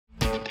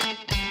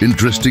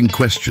Interesting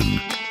question.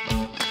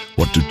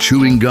 What do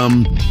chewing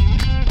gum,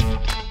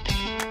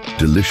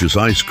 delicious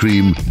ice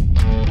cream,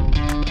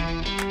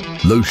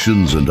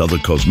 lotions and other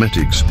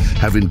cosmetics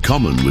have in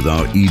common with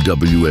our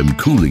EWM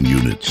cooling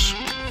units?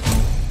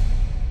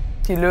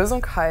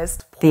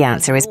 The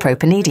answer is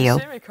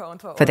propanediol.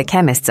 For the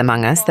chemists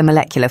among us, the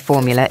molecular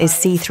formula is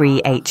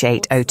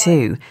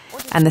C3H8O2,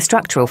 and the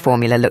structural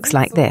formula looks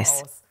like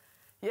this.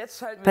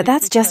 But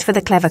that's just for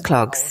the clever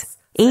clogs.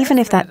 Even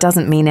if that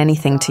doesn't mean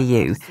anything to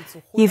you,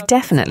 you've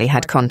definitely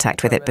had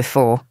contact with it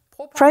before.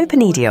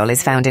 Propanediol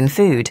is found in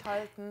food,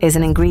 is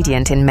an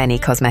ingredient in many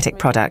cosmetic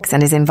products,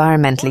 and is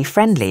environmentally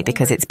friendly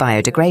because it's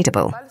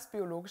biodegradable.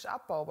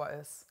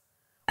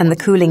 And the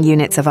cooling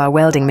units of our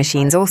welding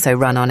machines also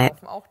run on it.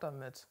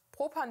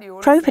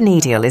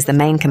 Propanediol is the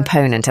main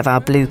component of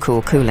our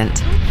BlueCool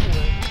coolant.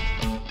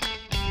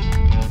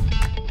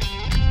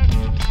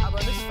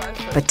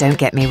 But don't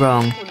get me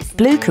wrong,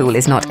 BlueCool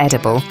is not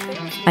edible,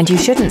 and you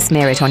shouldn't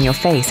smear it on your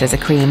face as a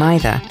cream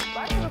either.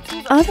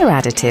 Other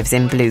additives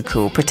in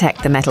BlueCool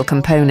protect the metal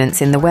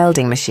components in the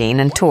welding machine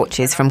and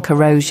torches from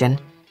corrosion.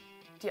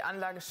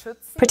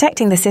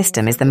 Protecting the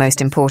system is the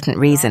most important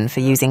reason for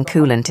using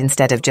coolant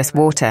instead of just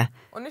water,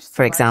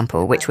 for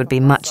example, which would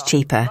be much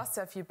cheaper.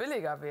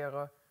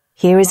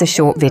 Here is a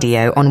short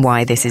video on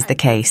why this is the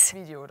case.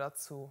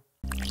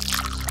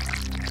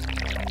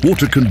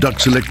 Water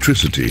conducts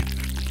electricity.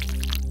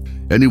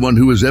 Anyone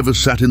who has ever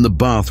sat in the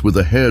bath with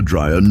a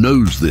hairdryer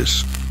knows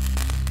this,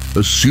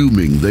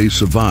 assuming they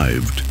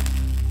survived.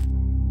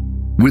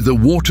 With a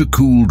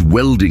water-cooled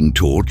welding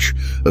torch,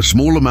 a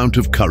small amount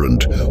of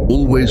current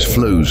always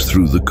flows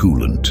through the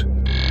coolant.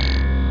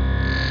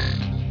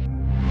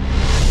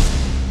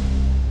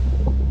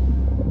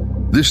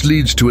 This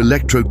leads to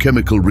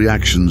electrochemical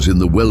reactions in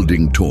the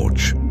welding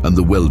torch and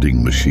the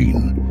welding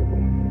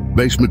machine.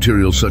 Base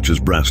materials such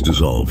as brass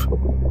dissolve.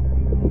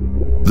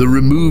 The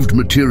removed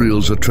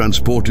materials are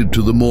transported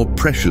to the more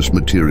precious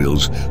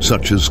materials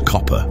such as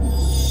copper.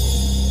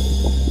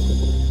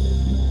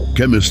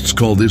 Chemists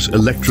call this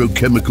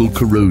electrochemical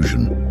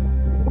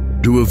corrosion.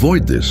 To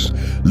avoid this,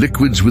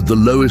 liquids with the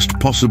lowest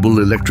possible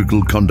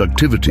electrical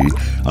conductivity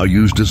are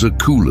used as a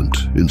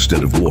coolant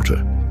instead of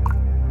water.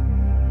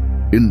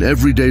 In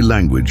everyday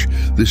language,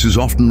 this is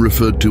often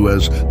referred to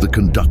as the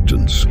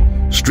conductance.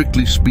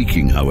 Strictly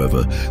speaking,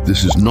 however,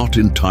 this is not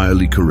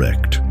entirely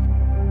correct.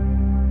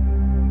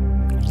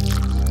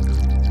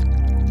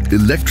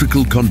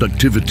 Electrical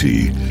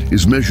conductivity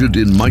is measured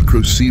in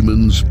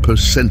microsiemens per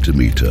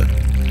centimeter.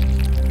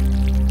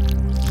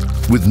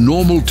 With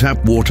normal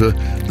tap water,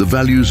 the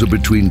values are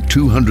between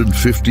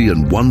 250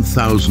 and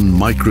 1000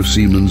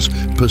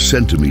 microsiemens per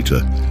centimeter,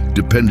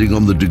 depending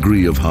on the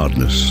degree of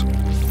hardness.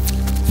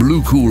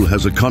 BlueCool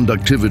has a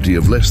conductivity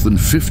of less than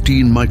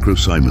 15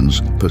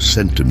 microsiemens per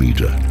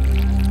centimeter.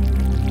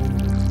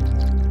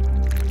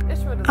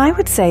 I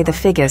would say the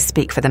figures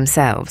speak for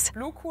themselves.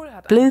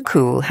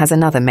 BlueCool has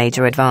another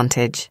major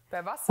advantage.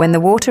 When the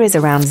water is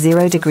around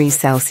 0 degrees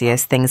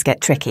Celsius, things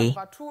get tricky.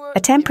 A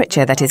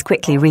temperature that is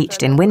quickly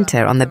reached in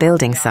winter on the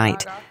building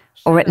site,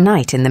 or at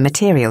night in the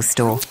materials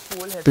store.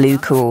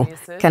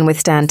 BlueCool can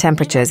withstand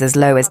temperatures as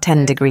low as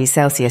 10 degrees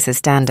Celsius as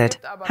standard.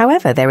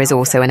 However, there is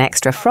also an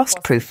extra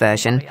frost-proof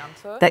version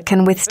that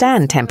can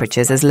withstand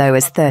temperatures as low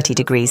as 30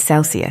 degrees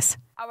Celsius.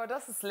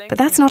 But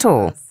that's not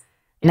all.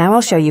 Now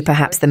I'll show you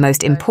perhaps the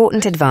most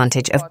important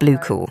advantage of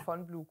BlueCool.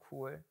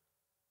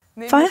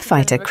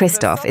 Firefighter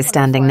Christoph is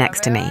standing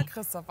next to me.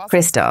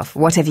 Christoph,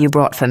 what have you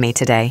brought for me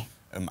today?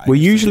 We're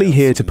usually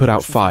here to put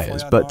out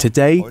fires, but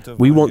today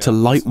we want to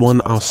light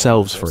one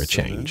ourselves for a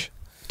change.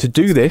 To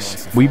do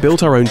this, we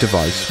built our own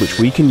device which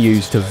we can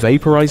use to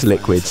vaporize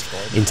liquids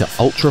into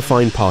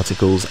ultrafine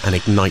particles and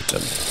ignite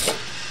them.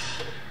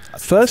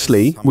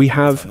 Firstly, we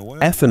have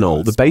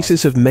ethanol, the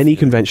basis of many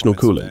conventional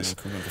coolants,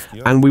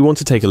 and we want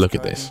to take a look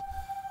at this.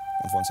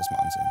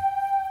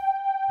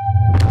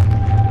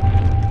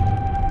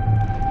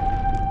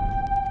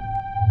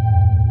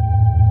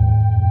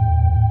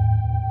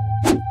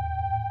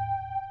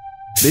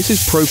 This is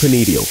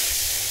propanediol,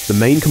 the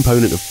main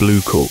component of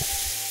BlueCool.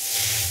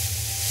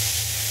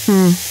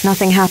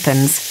 Nothing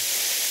happens.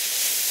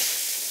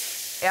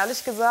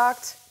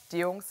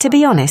 To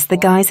be honest, the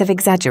guys have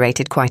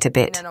exaggerated quite a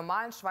bit.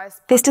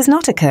 This does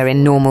not occur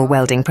in normal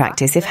welding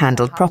practice if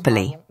handled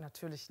properly.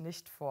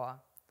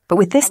 But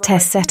with this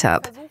test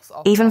setup,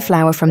 even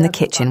flour from the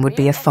kitchen would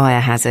be a fire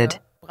hazard.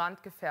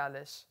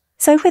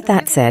 So with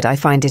that said, I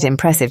find it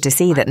impressive to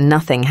see that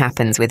nothing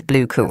happens with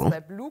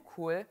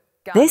BlueCool.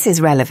 This is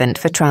relevant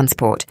for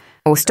transport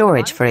or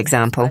storage, for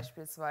example.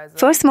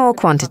 For small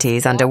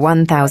quantities under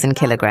 1,000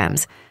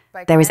 kilograms,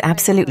 there is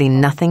absolutely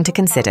nothing to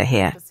consider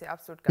here.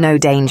 No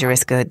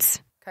dangerous goods.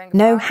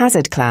 No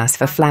hazard class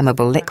for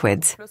flammable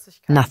liquids.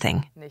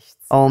 Nothing.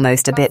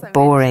 Almost a bit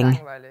boring.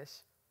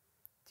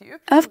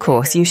 Of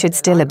course, you should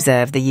still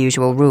observe the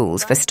usual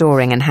rules for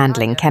storing and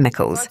handling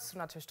chemicals.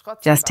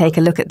 Just take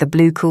a look at the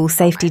BlueCool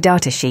safety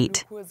data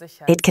sheet.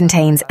 It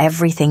contains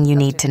everything you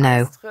need to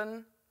know.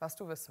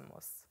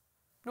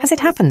 As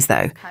it happens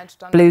though,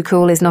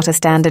 BlueCool is not a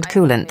standard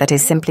coolant that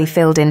is simply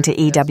filled into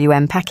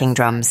EWM packing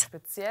drums.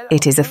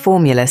 It is a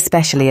formula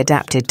specially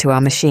adapted to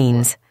our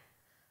machines.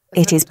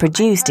 It is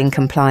produced in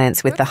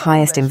compliance with the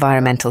highest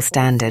environmental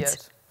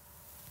standards.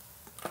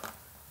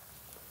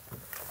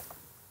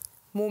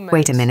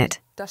 Wait a minute.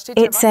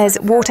 It says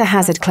Water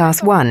Hazard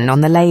Class 1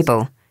 on the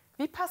label.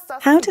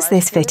 How does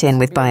this fit in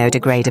with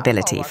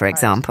biodegradability, for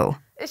example?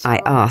 I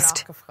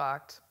asked.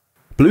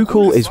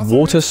 BlueCool is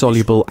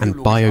water-soluble and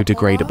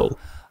biodegradable.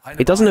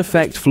 It doesn't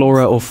affect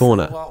flora or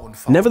fauna.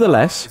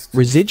 Nevertheless,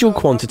 residual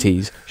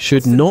quantities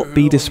should not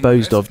be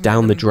disposed of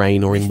down the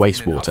drain or in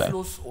wastewater,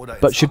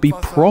 but should be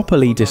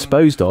properly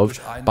disposed of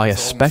by a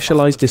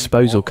specialised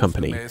disposal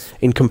company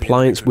in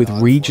compliance with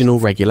regional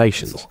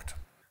regulations.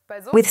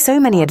 With so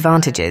many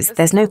advantages,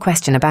 there's no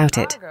question about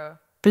it.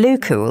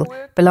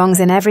 BlueCool belongs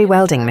in every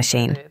welding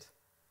machine.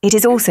 It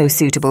is also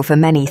suitable for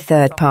many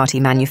third-party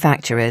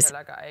manufacturers.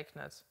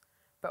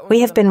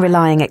 We have been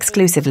relying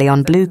exclusively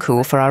on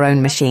BlueCool for our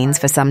own machines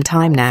for some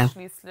time now.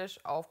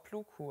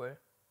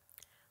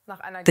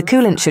 The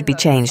coolant should be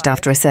changed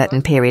after a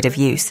certain period of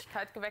use,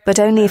 but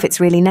only if it's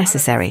really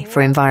necessary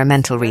for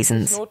environmental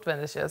reasons.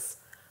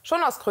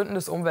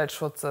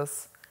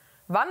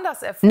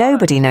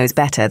 Nobody knows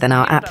better than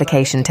our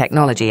application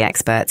technology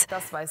experts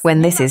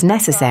when this is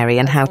necessary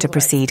and how to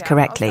proceed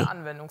correctly.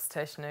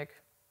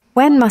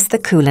 When must the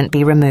coolant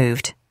be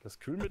removed?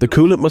 The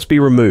coolant must be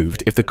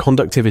removed if the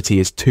conductivity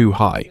is too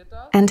high.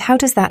 And how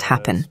does that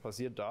happen?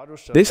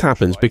 This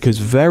happens because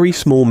very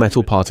small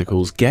metal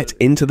particles get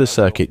into the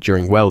circuit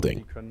during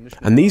welding,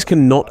 and these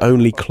can not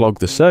only clog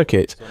the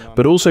circuit,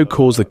 but also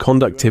cause the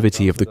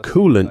conductivity of the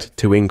coolant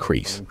to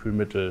increase.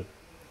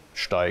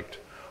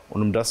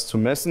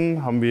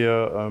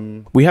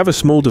 We have a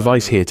small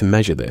device here to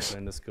measure this.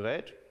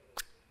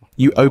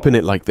 You open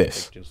it like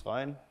this,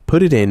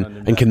 put it in,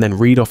 and can then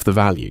read off the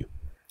value.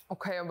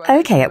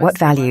 Okay, at what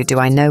value do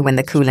I know when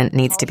the coolant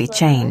needs to be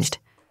changed?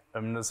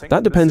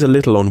 That depends a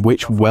little on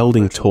which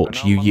welding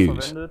torch you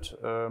use.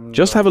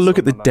 Just have a look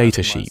at the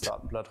data sheet.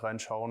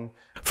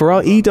 For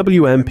our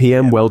EWM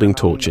PM welding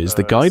torches,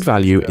 the guide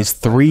value is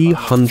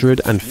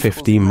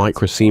 350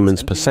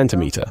 microsiemens per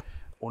centimeter.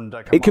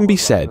 It can be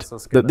said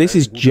that this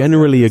is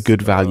generally a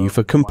good value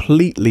for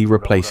completely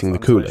replacing the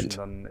coolant.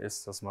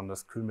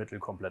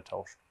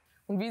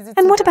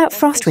 And what about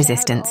frost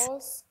resistance?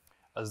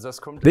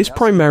 This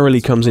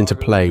primarily comes into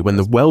play when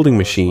the welding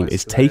machine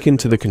is taken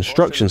to the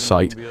construction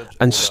site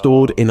and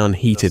stored in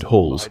unheated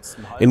halls,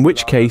 in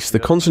which case the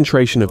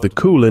concentration of the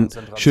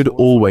coolant should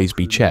always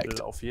be checked.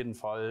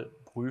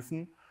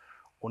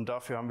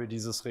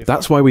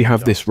 That's why we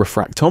have this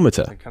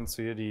refractometer.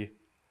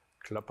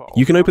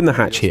 You can open the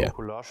hatch here.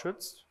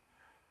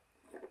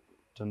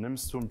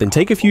 Then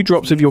take a few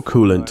drops of your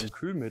coolant,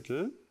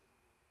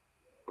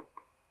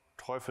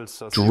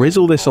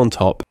 drizzle this on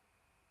top,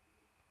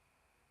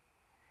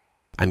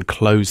 and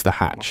close the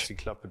hatch.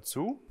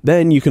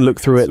 Then you can look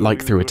through it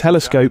like through a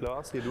telescope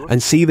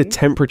and see the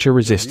temperature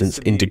resistance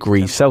in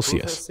degrees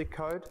Celsius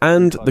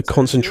and the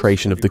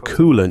concentration of the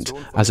coolant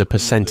as a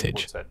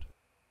percentage.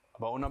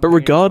 But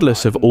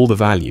regardless of all the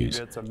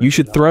values, you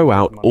should throw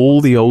out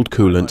all the old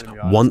coolant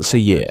once a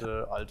year,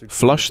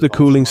 flush the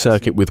cooling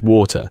circuit with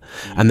water,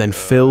 and then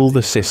fill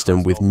the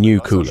system with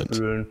new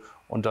coolant.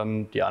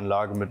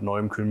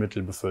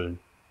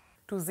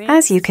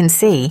 As you can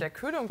see,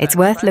 it's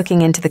worth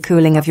looking into the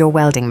cooling of your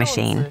welding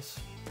machine.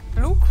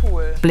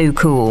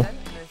 BlueCool.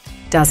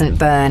 Doesn't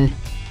burn,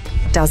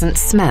 doesn't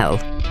smell,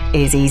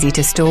 is easy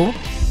to store,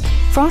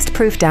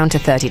 frost-proof down to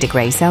 30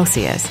 degrees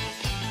Celsius,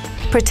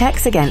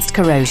 protects against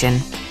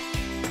corrosion,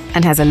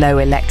 and has a low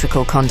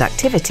electrical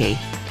conductivity.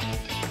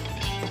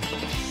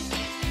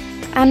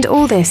 And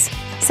all this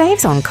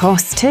saves on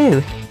costs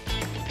too.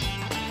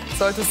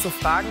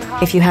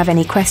 If you have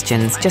any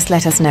questions, just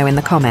let us know in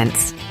the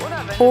comments,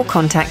 or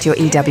contact your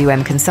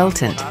EWM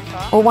consultant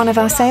or one of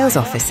our sales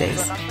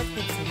offices.